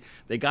 But they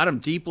got them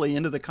deeply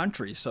into the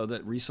country so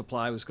that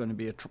resupply was going to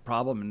be a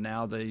problem, and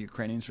now the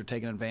Ukrainians are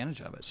taking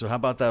advantage of it. So how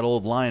about that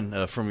old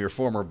line from your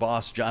former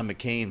boss, John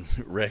McCain,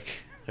 Rick?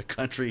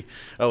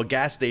 a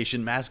gas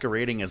station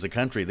masquerading as a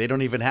country. They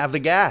don't even have the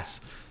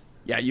gas.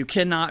 Yeah, you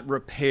cannot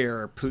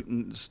repair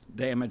Putin's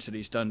damage that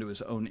he's done to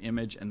his own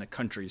image and the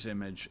country's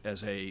image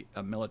as a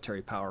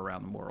military power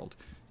around the world.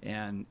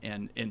 And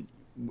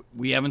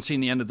we haven't seen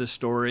the end of this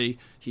story.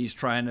 He's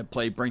trying to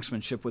play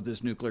brinksmanship with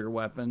his nuclear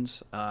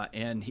weapons,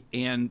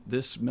 and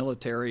this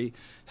military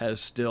has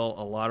still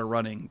a lot of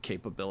running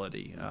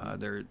capability.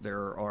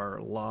 There are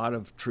a lot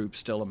of troops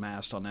still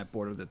amassed on that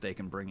border that they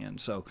can bring in.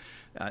 So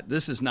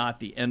this is not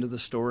the end of the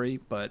story,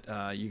 but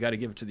you got to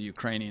give it to the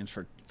Ukrainians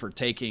for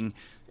taking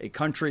a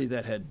country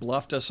that had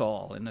bluffed us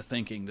all into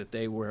thinking that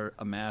they were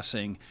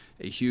amassing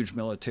a huge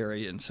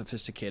military and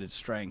sophisticated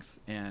strength,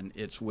 and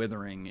it's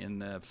withering in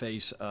the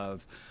face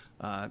of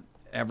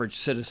average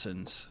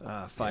citizens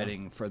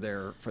fighting for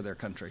their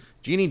country.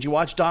 Jeannie, did you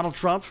watch Donald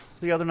Trump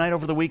the other night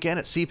over the weekend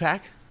at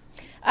CPAC?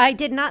 I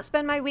did not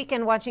spend my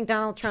weekend watching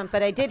Donald Trump,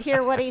 but I did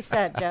hear what he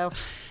said, Joe.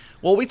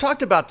 Well, we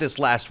talked about this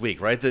last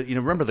week, right?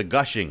 Remember the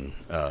gushing?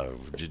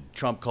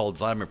 Trump called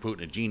Vladimir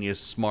Putin a genius,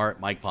 smart.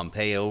 Mike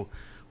Pompeo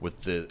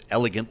with the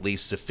elegantly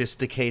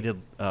sophisticated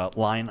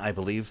line, I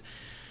believe.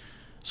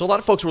 So a lot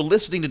of folks were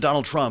listening to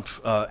Donald Trump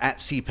at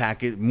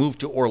CPAC. It moved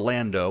to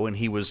Orlando, and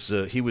he was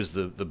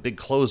the big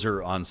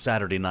closer on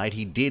Saturday night.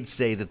 He did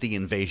say that the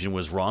invasion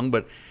was wrong,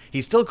 but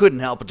he still couldn't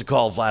help but to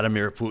call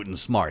Vladimir Putin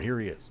smart.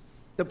 Here he is.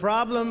 The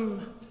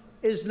problem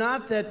is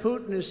not that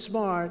Putin is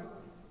smart,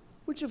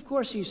 which of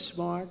course he's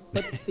smart,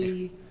 but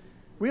the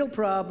real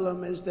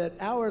problem is that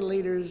our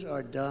leaders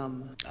are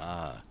dumb.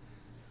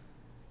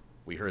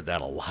 We heard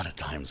that a lot of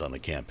times on the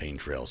campaign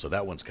trail, so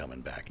that one's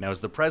coming back. Now, as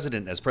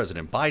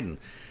President Biden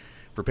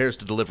prepares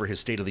to deliver his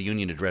State of the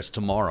Union address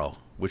tomorrow,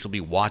 which will be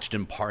watched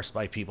and parsed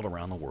by people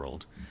around the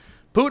world,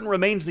 Putin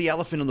remains the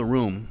elephant in the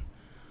room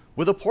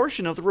with a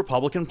portion of the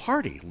Republican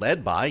Party,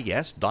 led by,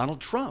 yes, Donald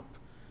Trump.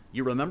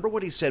 You remember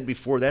what he said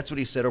before? That's what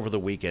he said over the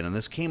weekend, and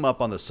this came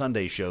up on the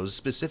Sunday shows,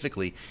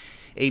 specifically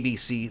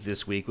ABC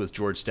this week with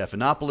George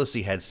Stephanopoulos.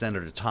 He had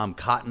Senator Tom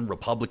Cotton,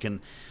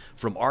 Republican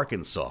from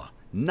Arkansas,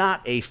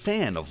 not a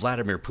fan of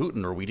Vladimir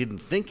Putin, or we didn't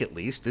think at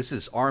least. This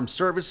is Armed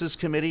Services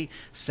Committee,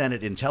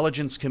 Senate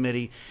Intelligence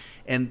Committee,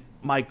 and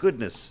my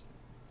goodness,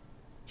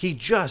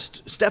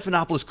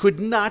 Stephanopoulos could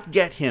not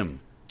get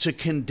him to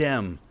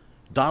condemn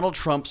Donald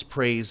Trump's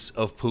praise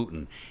of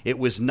Putin. It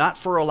was not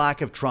for a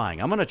lack of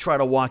trying. I'm going to try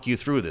to walk you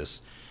through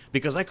this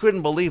because I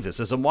couldn't believe this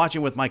as I'm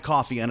watching with my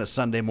coffee on a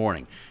Sunday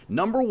morning.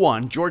 Number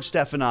one, George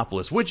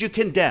Stephanopoulos, would you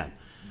condemn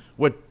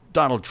what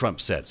Donald Trump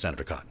said,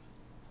 Senator Cotton?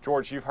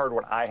 George, you've heard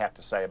what I have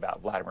to say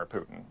about Vladimir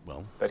Putin.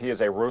 Well, that he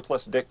is a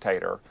ruthless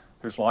dictator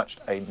who's launched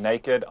a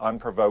naked,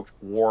 unprovoked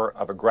war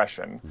of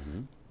aggression.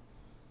 Mm-hmm.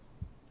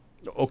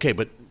 Okay,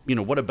 but,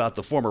 what about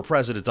the former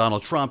president,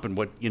 Donald Trump, and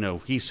what,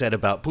 he said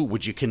about Putin?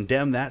 Would you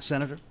condemn that,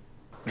 Senator?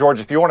 George,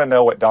 if you want to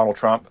know what Donald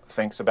Trump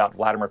thinks about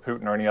Vladimir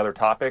Putin or any other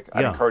topic,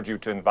 I'd encourage you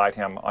to invite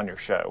him on your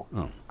show.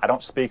 Oh. I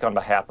don't speak on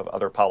behalf of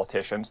other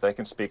politicians. They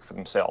can speak for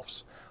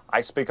themselves.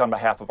 I speak on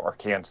behalf of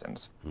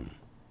Arkansans.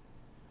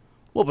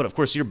 Well, but of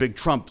course you're a big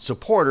Trump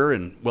supporter,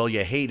 and,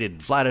 you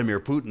hated Vladimir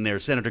Putin there,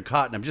 Senator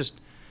Cotton. just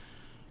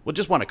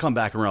want to come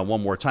back around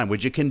one more time.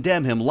 Would you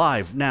condemn him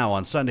live now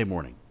on Sunday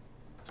morning?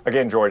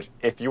 Again, George,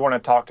 if you want to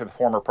talk to the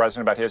former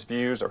president about his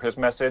views or his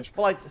message,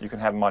 you can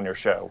have him on your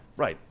show.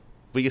 Right.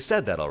 But you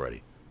said that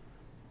already.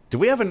 Do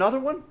we have another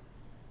one?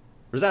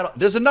 Or is that,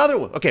 there's another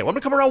one. Okay, well, I'm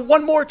going to come around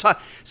one more time.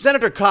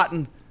 Senator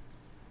Cotton,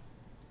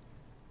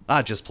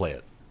 just play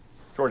it.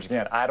 George,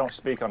 again, I don't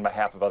speak on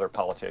behalf of other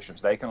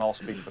politicians. They can all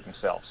speak for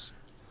themselves.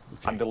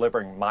 Okay. I'm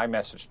delivering my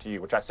message to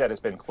you, which I said has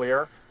been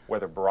clear,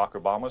 whether Barack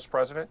Obama was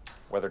president,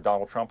 whether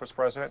Donald Trump was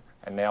president,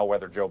 and now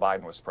whether Joe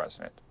Biden was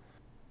president.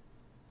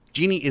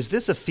 Jeannie, is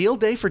this a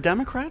field day for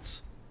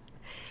Democrats?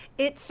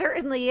 It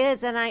certainly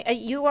is, and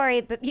you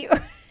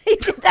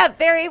did that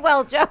very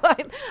well, Joe.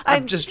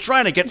 I'm just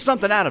trying to get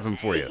something out of him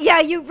for you. Yeah,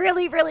 you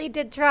really, really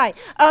did try.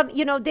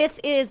 This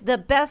is the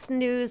best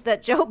news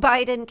that Joe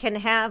Biden can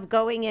have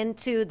going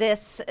into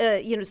this,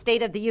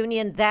 State of the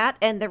Union, that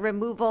and the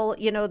removal,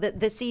 the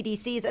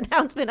CDC's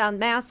announcement on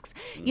masks.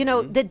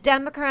 Mm-hmm. The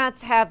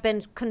Democrats have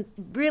been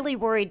really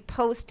worried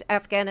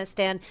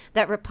post-Afghanistan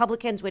that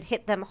Republicans would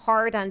hit them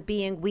hard on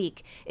being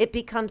weak. It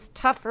becomes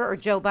tougher, or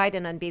Joe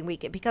Biden on being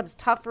weak. It becomes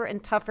tougher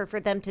and tougher for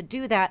them to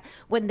do that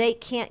when they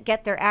can't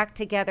get their act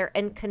together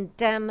and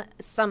condemn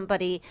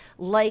somebody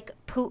like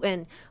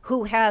Putin,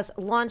 who has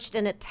launched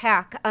an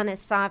attack on a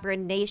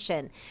sovereign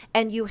nation.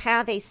 And you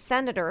have a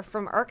senator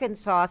from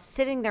Arkansas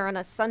sitting there on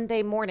a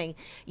Sunday morning.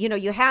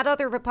 You had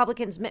other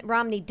Republicans. Mitt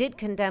Romney did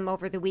condemn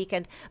over the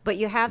weekend, but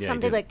you have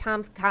somebody like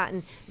Tom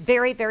Cotton,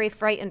 very, very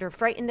frightened, or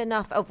frightened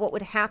enough of what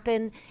would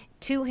happen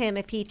to him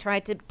if he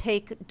tried to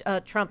take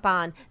Trump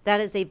on. That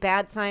is a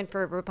bad sign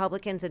for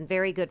Republicans and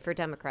very good for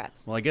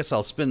Democrats. Well, I guess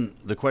I'll spin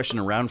the question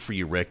around for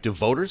you, Rick. Do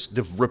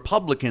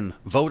Republican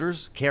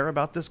voters care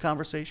about this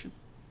conversation?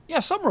 Yeah,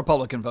 some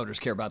Republican voters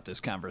care about this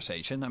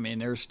conversation. I mean,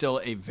 there's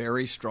still a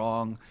very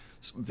strong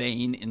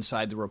vein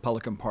inside the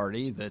Republican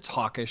Party that's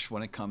hawkish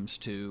when it comes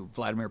to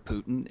Vladimir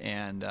Putin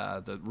and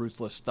the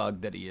ruthless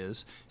thug that he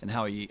is, and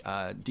how he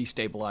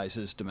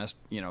destabilizes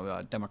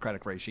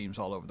democratic regimes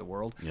all over the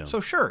world. Yeah. So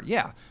sure,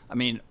 yeah. I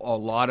mean, a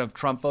lot of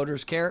Trump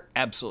voters care?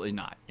 Absolutely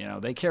not.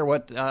 They care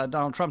what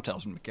Donald Trump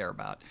tells them to care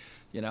about.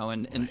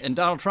 And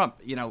Donald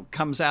Trump,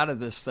 comes out of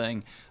this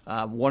thing.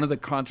 One of the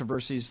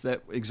controversies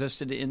that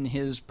existed in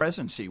his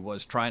presidency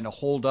was trying to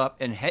hold up,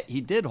 and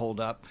he did hold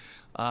up,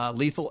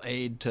 lethal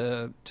aid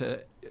to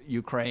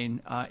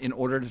Ukraine in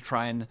order to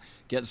try and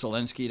get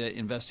Zelensky to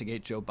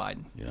investigate Joe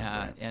Biden.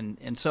 Yeah, right.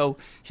 And so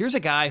here's a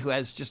guy who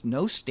has just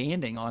no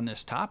standing on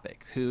this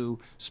topic, who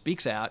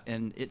speaks out,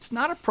 and it's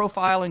not a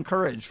profile in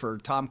courage for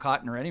Tom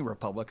Cotton or any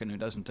Republican who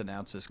doesn't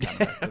denounce this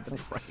kind of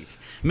activity. Right.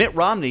 Mitt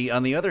Romney,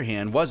 on the other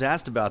hand, was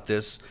asked about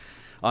this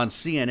on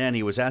CNN.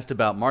 He was asked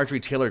about Marjorie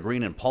Taylor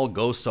Greene and Paul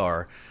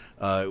Gosar,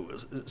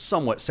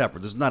 somewhat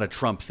separate. This is not a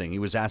Trump thing. He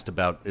was asked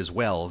about as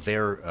well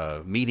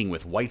their meeting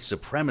with white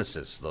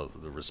supremacists.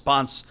 The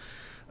response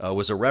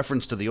was a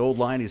reference to the old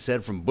line he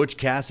said from Butch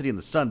Cassidy and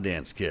the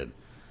Sundance Kid.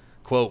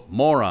 Quote,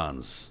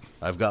 "Morons.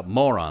 I've got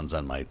morons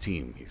on my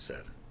team," he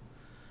said.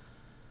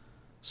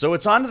 So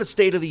it's on to the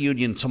State of the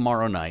Union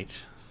tomorrow night.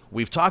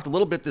 We've talked a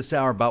little bit this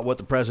hour about what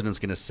the president's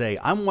going to say.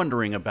 I'm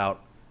wondering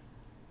about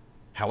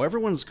how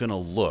everyone's going to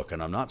look,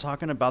 and I'm not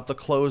talking about the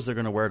clothes they're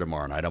going to wear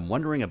tomorrow night. I'm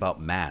wondering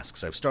about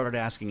masks. I've started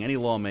asking any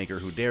lawmaker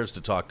who dares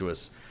to talk to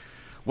us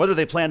whether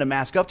they plan to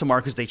mask up tomorrow,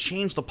 because they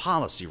changed the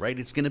policy, right?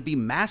 It's going to be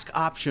mask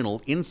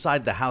optional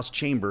inside the House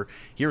chamber.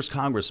 Here's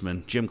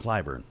Congressman Jim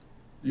Clyburn.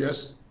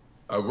 Yes,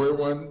 I wear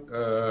one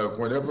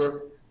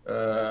whenever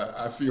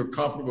I feel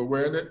comfortable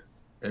wearing it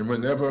and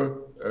whenever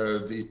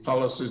the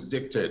policies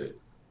dictate it.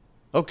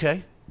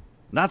 Okay.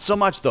 Not so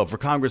much, though, for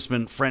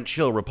Congressman French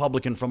Hill,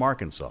 Republican from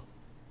Arkansas.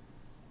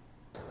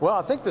 Well,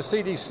 I think the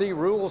CDC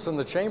rules in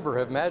the chamber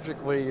have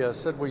magically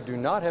said we do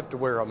not have to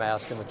wear a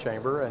mask in the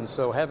chamber. And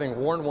so having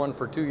worn one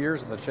for 2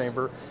 years in the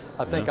chamber,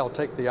 I think I'll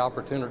take the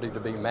opportunity to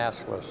be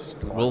maskless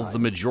tomorrow Will night. the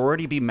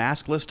majority be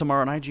maskless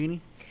tomorrow night,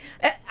 Jeannie?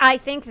 I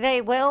think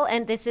they will,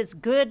 and this is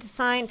good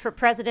sign for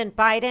President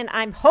Biden.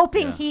 I'm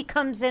hoping he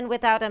comes in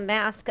without a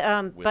mask,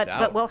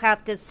 but we'll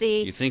have to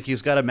see. You think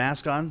he's got a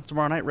mask on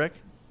tomorrow night, Rick?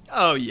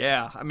 Oh,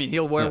 yeah. I mean,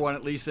 he'll wear one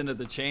at least into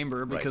the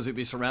chamber because he'll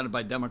be surrounded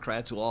by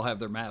Democrats who all have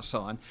their masks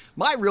on.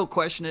 My real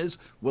question is,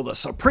 will the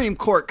Supreme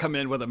Court come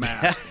in with a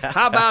mask?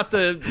 How about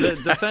the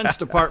Defense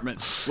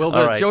Department? Will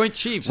the Joint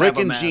Chiefs have a mask?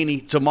 Rick and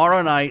Jeannie,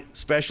 tomorrow night,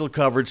 special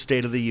coverage,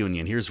 State of the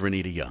Union. Here's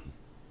Renita Young.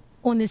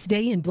 On this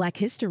day in Black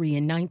history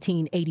in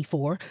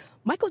 1984,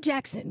 Michael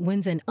Jackson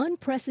wins an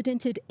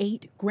unprecedented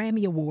 8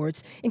 Grammy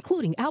Awards,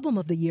 including Album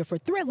of the Year for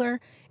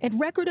Thriller and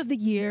Record of the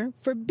Year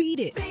for Beat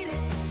It.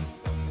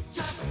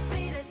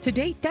 To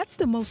date, that's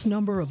the most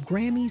number of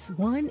Grammys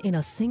won in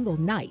a single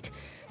night.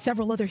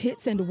 Several other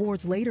hits and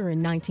awards later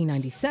in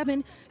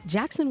 1997,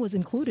 Jackson was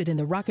included in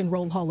the Rock and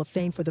Roll Hall of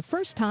Fame for the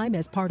first time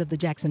as part of the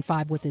Jackson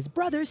 5 with his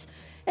brothers,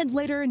 and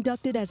later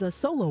inducted as a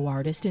solo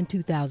artist in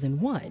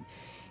 2001.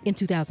 In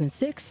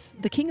 2006,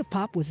 the King of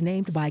Pop was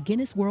named by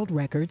Guinness World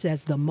Records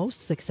as the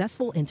most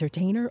successful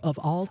entertainer of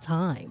all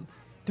time.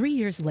 3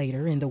 years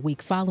later, in the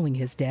week following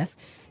his death,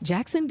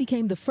 Jackson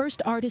became the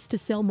first artist to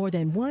sell more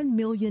than 1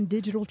 million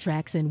digital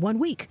tracks in 1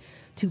 week,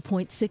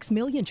 2.6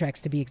 million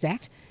tracks to be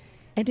exact.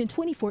 And in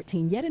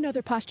 2014, yet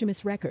another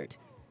posthumous record.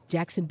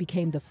 Jackson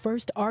became the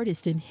first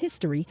artist in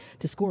history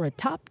to score a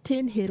top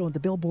 10 hit on the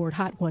Billboard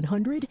Hot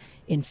 100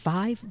 in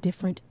 5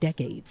 different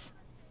decades.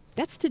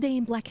 That's Today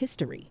in Black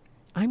History.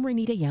 I'm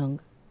Renita Young,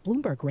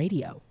 Bloomberg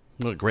Radio.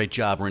 Well, great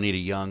job,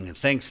 Renita Young. And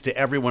thanks to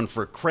everyone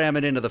for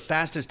cramming into the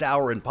fastest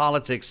hour in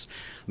politics.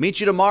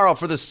 Meet you tomorrow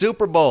for the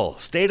Super Bowl,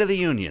 State of the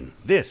Union.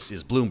 This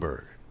is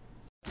Bloomberg.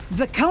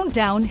 The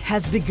countdown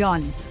has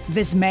begun.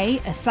 This May,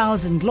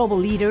 1,000 global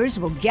leaders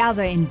will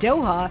gather in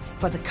Doha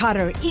for the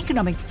Qatar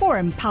Economic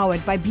Forum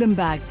powered by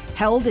Bloomberg,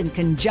 held in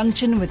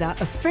conjunction with our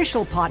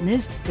official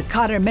partners, the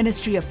Qatar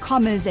Ministry of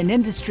Commerce and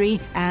Industry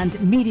and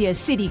Media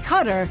City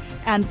Qatar,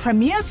 and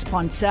premier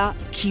sponsor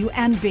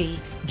QNB.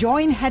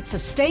 Join heads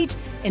of state,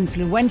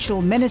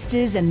 influential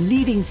ministers, and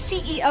leading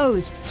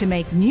CEOs to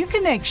make new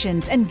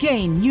connections and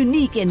gain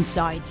unique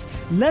insights.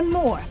 Learn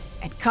more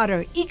at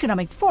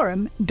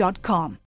QatarEconomicForum.com.